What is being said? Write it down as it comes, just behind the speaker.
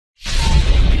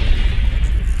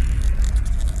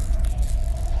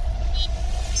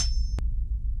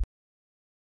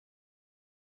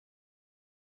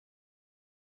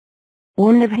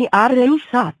Are you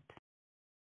sad?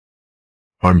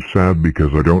 I'm sad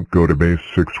because I don't go to base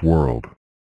 6 world.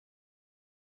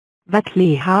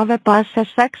 Vill have base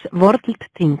 6 world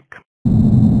ting.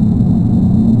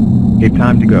 It's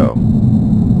time to go.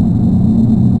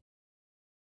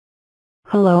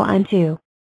 Hello, I'm 2.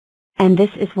 And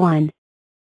this is 1.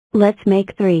 Let's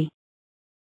make 3.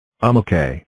 I'm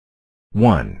okay.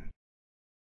 1.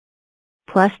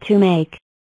 Plus 2 make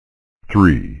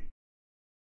 3.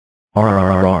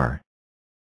 R.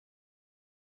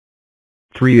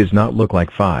 3 does not look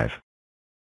like 5.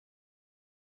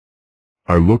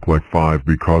 I look like 5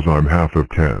 because I'm half of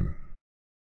 10.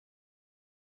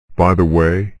 By the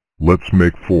way, let's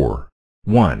make 4.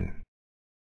 1.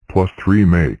 Plus 3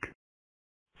 make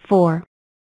 4.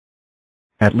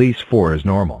 At least 4 is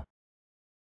normal.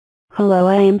 Hello,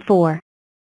 I am 4.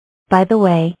 By the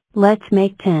way, let's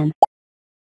make 10.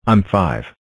 I'm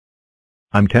 5.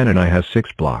 I'm 10 and I have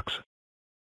 6 blocks.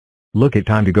 Look, it's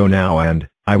time to go now and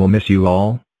I will miss you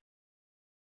all.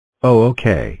 Oh,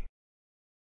 okay.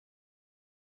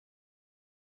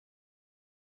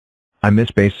 I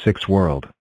miss base 6 world.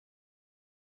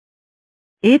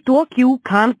 It walk you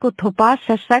can go to base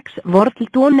 6 world to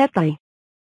netai.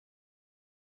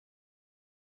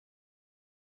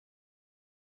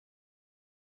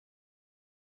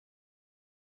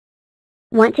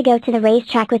 Want to go to the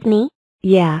racetrack with me?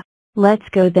 Yeah, let's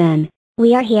go then.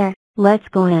 We are here. Let's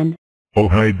go in. Oh,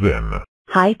 hi then.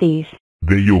 Hi, these.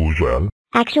 The usual.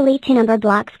 Actually, 2 number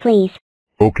blocks, please.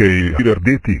 Okay, here are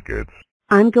the tickets.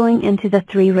 I'm going into the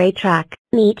 3 racetrack.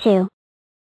 Me too.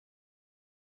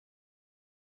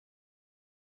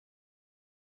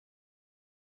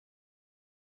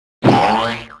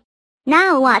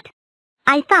 Now what?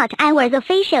 I thought I was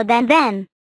official then.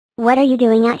 What are you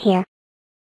doing out here?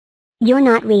 You're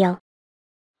not real.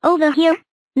 Over here?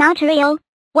 Not real?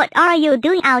 What are you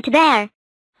doing out there?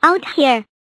 Out here.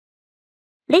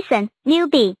 Listen,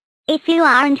 newbie. If you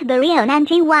aren't the real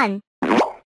 91,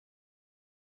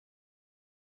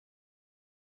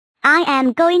 I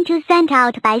am going to send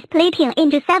out by splitting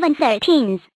into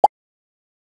 7/13s.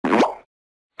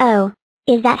 Oh,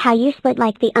 is that how you split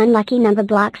like the unlucky number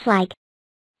blocks like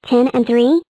 10 and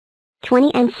 3,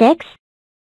 20 and 6,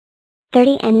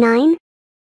 30 and 9,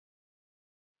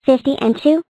 50 and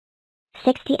 2,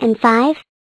 60 and 5?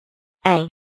 Hey.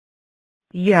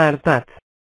 Gör det.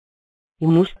 You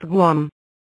must gå om.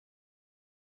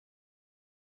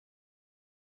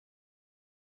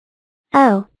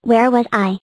 Oh, where was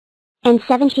I? And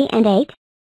 70 and 8?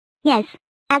 Yes,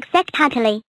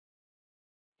 exactly.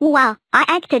 Wow, I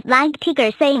acted like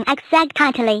Tiger saying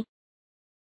exactly.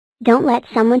 Don't let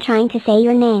someone trying to say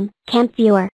your name, camp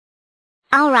viewer.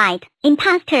 Alright,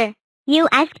 imposter. You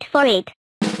asked for it.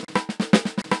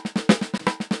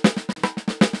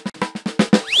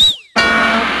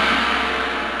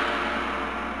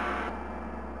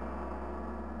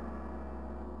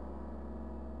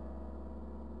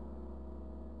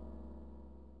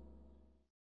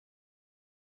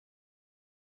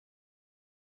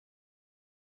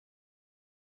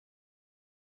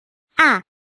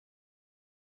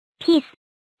 Peace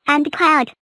and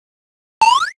quiet.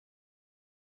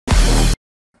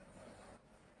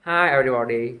 Hi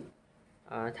everybody,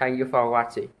 thank you for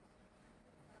watching.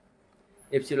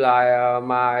 If you like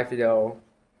my video,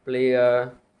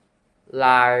 please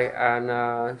like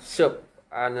and sub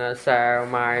and share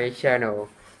my channel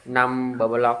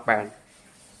Numberblocks band.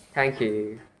 Thank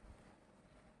you.